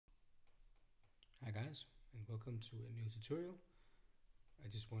guys, and welcome to a new tutorial. I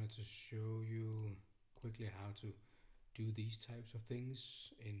just wanted to show you quickly how to do these types of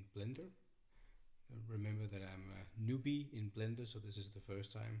things in Blender. Remember that I'm a newbie in Blender, so this is the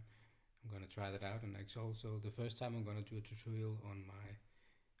first time I'm going to try that out, and it's also the first time I'm going to do a tutorial on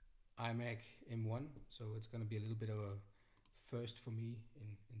my iMac M1, so it's going to be a little bit of a first for me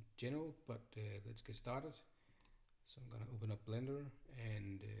in general, but let's get started. So I'm going to open up Blender,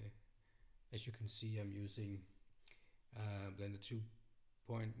 and as you can see, I'm using Blender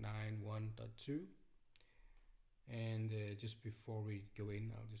 2.91.2, and just before we go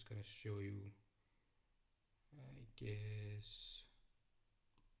in, I'm just going to show you, I guess,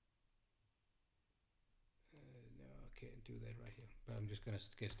 no, I can't do that right here, but I'm just going to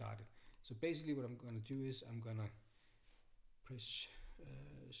get started. So basically what I'm going to do is I'm going to press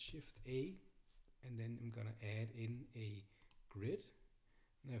Shift A, and then I'm going to add in a grid.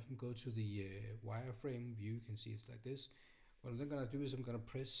 Now if I go to the wireframe view, you can see it's like this. What I'm then going to do is I'm going to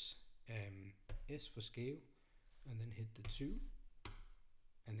press S for scale, and then hit the 2,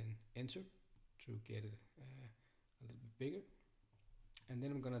 and then enter to get it a little bit bigger. And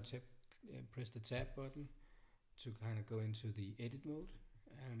then I'm going to press the tab button to kind of go into the edit mode.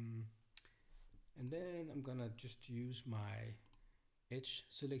 And then I'm going to just use my edge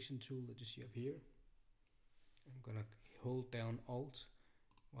selection tool that you see up here. I'm going to hold down Alt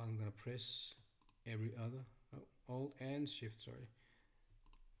while I'm going to press every other, Alt and Shift, sorry.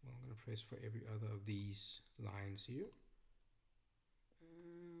 Well, I'm going to press for every other of these lines here.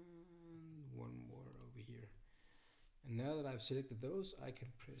 And one more over here. And now that I've selected those, I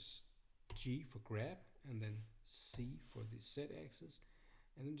can press G for grab, and then C for the Z axis.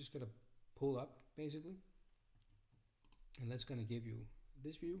 And I'm just going to pull up, basically. And that's going to give you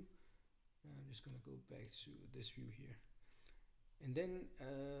this view. I'm just going to go back to this view here. And then,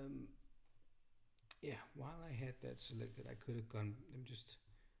 yeah, while I had that selected, I could have gone, let me just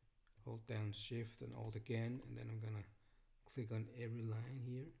hold down Shift and Alt again, and then I'm going to click on every line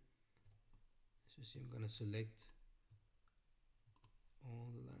here. As you see, I'm going to select all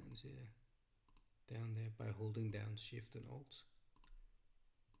the lines here down there by holding down Shift and Alt.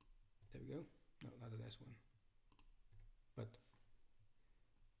 There we go. No, not the last one, but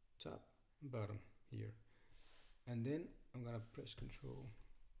top and bottom here. And then I'm gonna press Control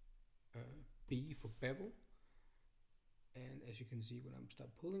B for bevel, and as you can see, when I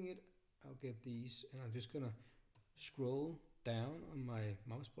start pulling it, I'll get these, and I'm just gonna scroll down on my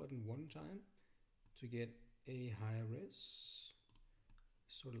mouse button one time to get a higher res,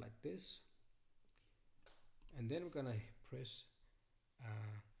 sort of like this. And then I'm gonna press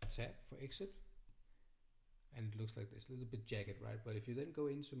tab for exit, and it looks like this, a little bit jagged, right? But if you then go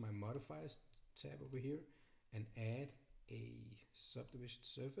into my Modifiers tab over here and add a subdivision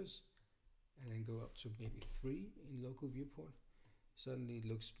surface, and then go up to maybe 3 in local viewport, suddenly it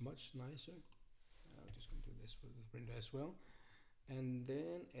looks much nicer. I'm just going to do this for the render as well. And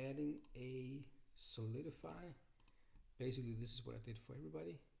then adding a Solidify. Basically this is what I did for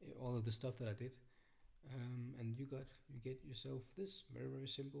everybody, all of the stuff that I did. And you get yourself this very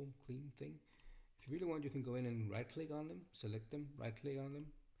simple, clean thing. If you really want, you can go in and right click on them, select them, right click on them,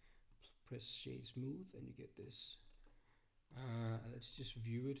 press Shade Smooth, and you get this. Let's just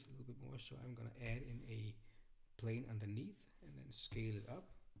view it a little bit more. So I'm going to add in a plane underneath, and then scale it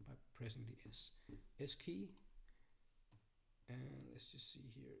up by pressing the S key. And let's just see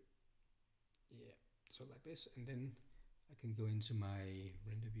here. Yeah, so like this. And then I can go into my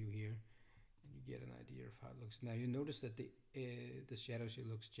render view here, and you get an idea of how it looks. Now you notice that the shadows here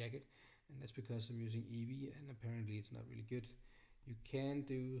looks jagged, and that's because I'm using Eevee, and apparently it's not really good. You can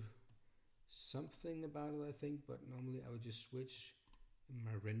do something about it, I think, but normally I would just switch in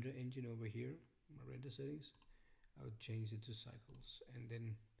my render engine over here, my render settings. I would change it to cycles, and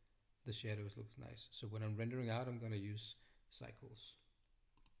then the shadows look nice. So when I'm rendering out, I'm going to use cycles.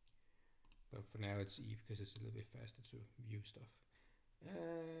 But for now it's E because it's a little bit faster to view stuff.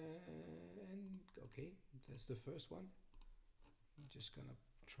 And okay, that's the first one. I'm just gonna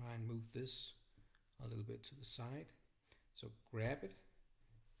try and move this a little bit to the side. So grab it,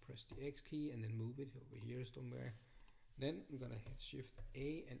 press the X key, and then move it over here somewhere. Then I'm gonna hit Shift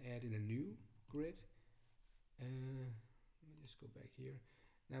A and add in a new grid. Let me just go back here.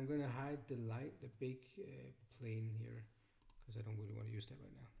 Now I'm gonna hide the big plane here, because I don't really want to use that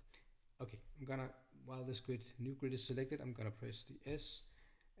right now. Okay, I'm gonna, while this new grid is selected, I'm gonna press the S,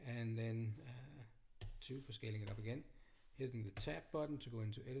 and then 2 for scaling it up again, hitting the tab button to go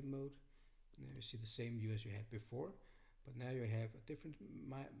into edit mode. Now you see the same view as you had before, but now you have a different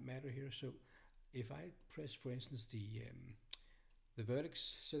matter here. So if I press, for instance, the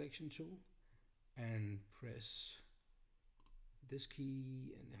vertex selection tool, and press this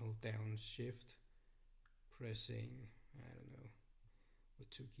key and hold down shift, pressing, I don't know, with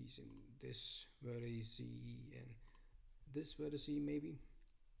two keys in this vertex and this vertex, maybe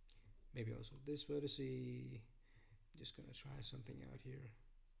also this vertex. I'm just gonna try something out here.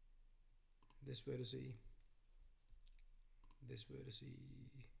 This vertex, this vertex,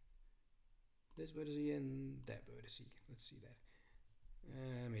 this vertex, and that vertex. Let's see that.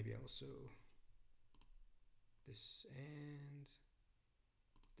 Maybe also this and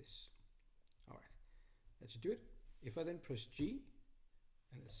this. Alright, that should do it. If I then press G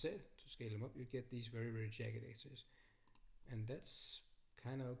and Z to scale them up, you get these very, very jagged edges. And that's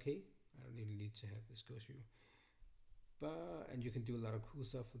kind of okay. I don't even need to have this go through. And you can do a lot of cool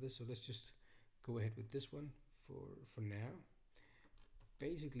stuff for this, so let's just go ahead with this one for now.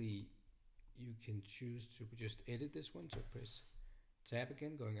 Basically, you can choose to just edit this one, so press tab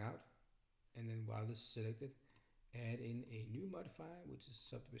again, going out, and then while this is selected, add in a new modifier, which is a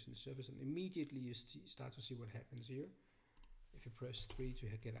subdivision surface, and immediately you start to see what happens here. If you press 3 to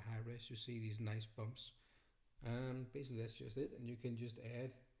get a high res, you see these nice bumps. Basically that's just it, and you can just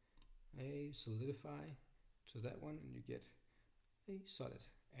add a solidify to that one and you get a solid.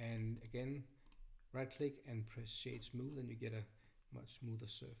 And again, right click and press shade smooth and you get a much smoother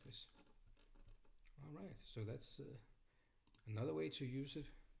surface. Alright, so that's another way to use it,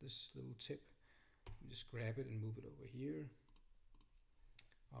 this little tip. You just grab it and move it over here.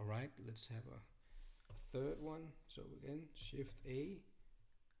 Alright, let's have a third one. So again, Shift A,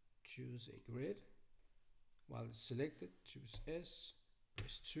 choose a grid. While it's selected, choose S,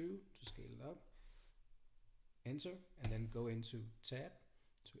 press 2 to scale it up, enter, and then go into tab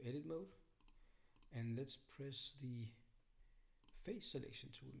to edit mode. And let's press the face selection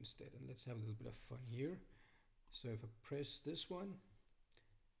tool instead, and let's have a little bit of fun here. So if I press this one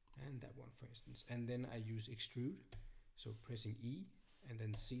and that one, for instance, and then I use extrude, so pressing E and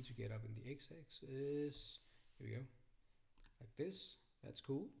then C to get up in the x-axis, here we go, like this. That's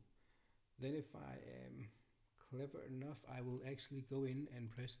cool. Then if I am clever enough, I will actually go in and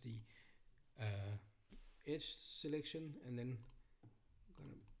press the edge selection, and then I'm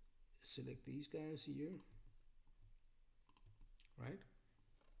gonna select these guys here, right?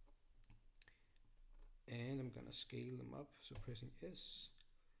 And I'm gonna scale them up, so pressing S,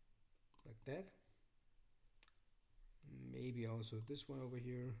 like that. Maybe also this one over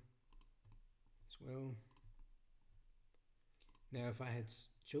here as well. Now if I had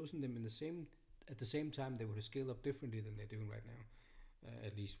chosen them in at the same time, they would have scaled up differently than they're doing right now,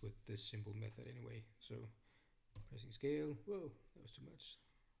 at least with this simple method anyway. So pressing scale, whoa, that was too much.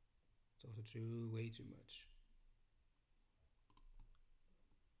 It's also way too much.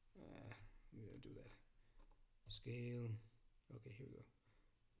 We're gonna do that. Scale, okay, here we go,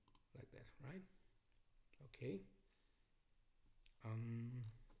 like that, right? Okay. I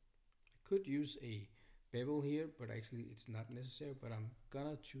could use a bevel here, but actually it's not necessary, but I'm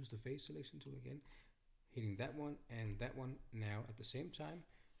gonna choose the face selection tool again, hitting that one and that one now at the same time,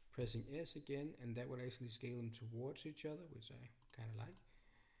 pressing S again, and that would actually scale them towards each other, which I kind of like.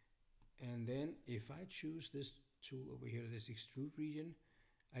 And then if I choose this tool over here, this extrude region,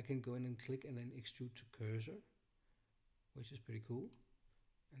 I can go in and click and then extrude to cursor, which is pretty cool.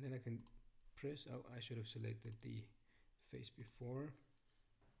 And then I can press, oh, I should have selected the face before.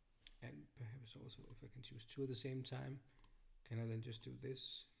 And perhaps also if I can choose two at the same time, can I then just do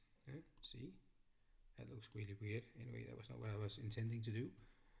this? See, that looks really weird. Anyway, that was not what I was intending to do.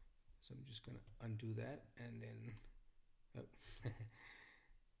 So I'm just gonna undo that, and then oh,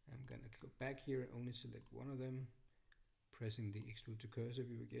 I'm gonna click back here, only select one of them, pressing the extrude to cursor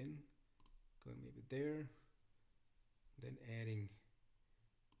view again, going maybe there, then adding,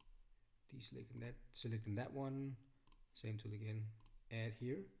 deselecting that, selecting that one, same tool again, add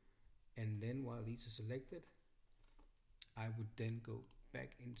here, and then while these are selected, I would then go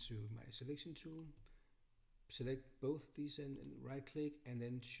back into my selection tool, select both these and right click, and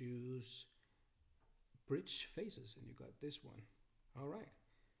then choose bridge faces, and you got this one. All right,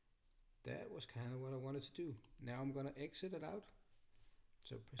 that was kind of what I wanted to do. Now I'm gonna exit it out,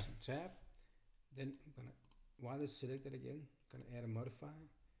 so pressing tab, then I'm gonna, while it's selected again, I'm gonna add a modifier,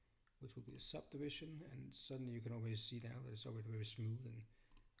 which will be a subdivision, and suddenly you can always see now that it's already very smooth and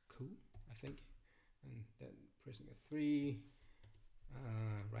cool, I think. And then pressing a 3,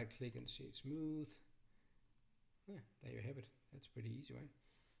 right click and shade smooth. Yeah, there you have it. That's pretty easy, right?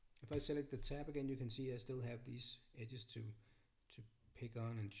 If I select the tab again, you can see I still have these edges to pick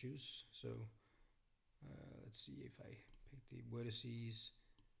on and choose. So let's see if I pick the vertices,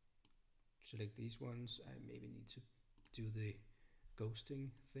 select these ones. I maybe need to do the ghosting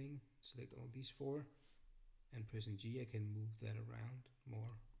thing. Select all these four, and pressing G I can move that around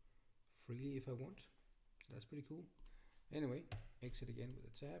more freely if I want. So that's pretty cool. Anyway, exit again with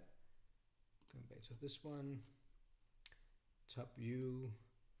a tab. Going back to this one, top view,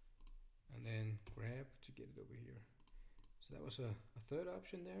 and then grab to get it over here. So that was a third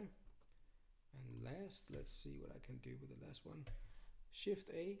option there. And last, let's see what I can do with the last one. Shift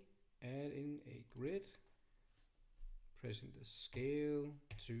A, add in a grid, pressing the scale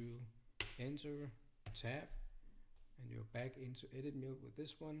to enter, tab, and you're back into edit mode with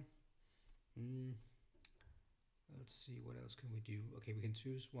this one. Let's see, what else can we do? Okay, we can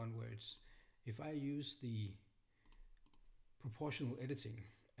choose one where it's, if I use the proportional editing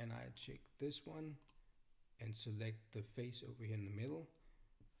and I check this one and select the face over here in the middle,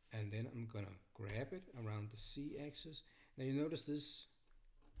 and then I'm gonna grab it around the C axis. Now you notice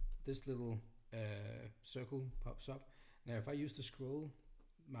this little circle pops up. Now if I use the scroll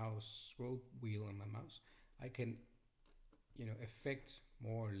wheel on my mouse, I can, you know, affect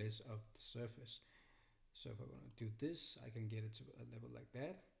more or less of the surface. So if I want to do this, I can get it to a level like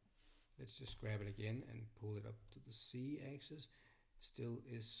that. Let's just grab it again and pull it up to the C axis. Still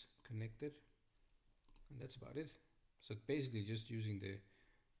is connected, and that's about it. So basically just using the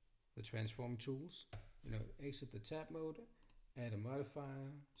transform tools, you know, exit the tab mode, add a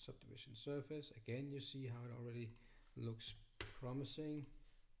modifier, subdivision surface. Again, you see how it already looks promising.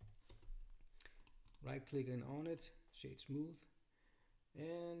 Right clicking on it, shade smooth,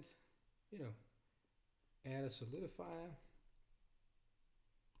 and, you know, add a solidifier.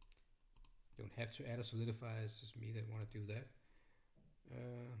 Don't have to add a solidifier, it's just me that want to do that. So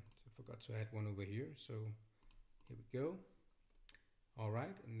I forgot to add one over here, so here we go.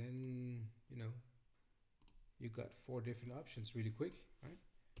 Alright, and then, you know, you got 4 different options really quick, right?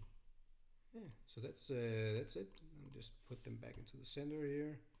 Yeah, so that's it. I'll just put them back into the center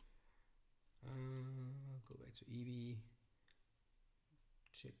here. Go back to Eevee,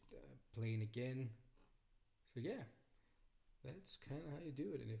 check the plane again. So yeah, that's kind of how you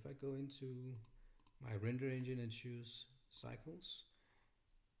do it. And if I go into my render engine and choose cycles,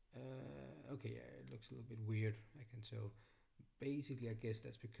 okay, yeah, it looks a little bit weird, I can tell. Basically, I guess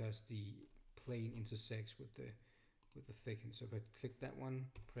that's because the plane intersects with the thickness. So if I click that one,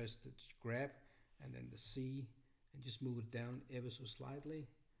 press the grab, and then the C, and just move it down ever so slightly,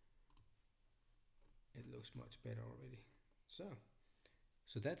 it looks much better already. So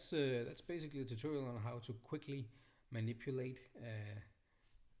that's basically a tutorial on how to quickly manipulate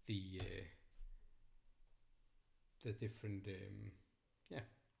the different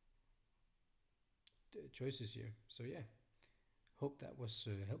choices here. So yeah, hope that was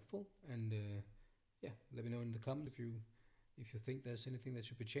helpful, and yeah, let me know in the comments if you think there's anything that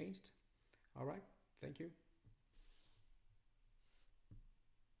should be changed. All right, thank you.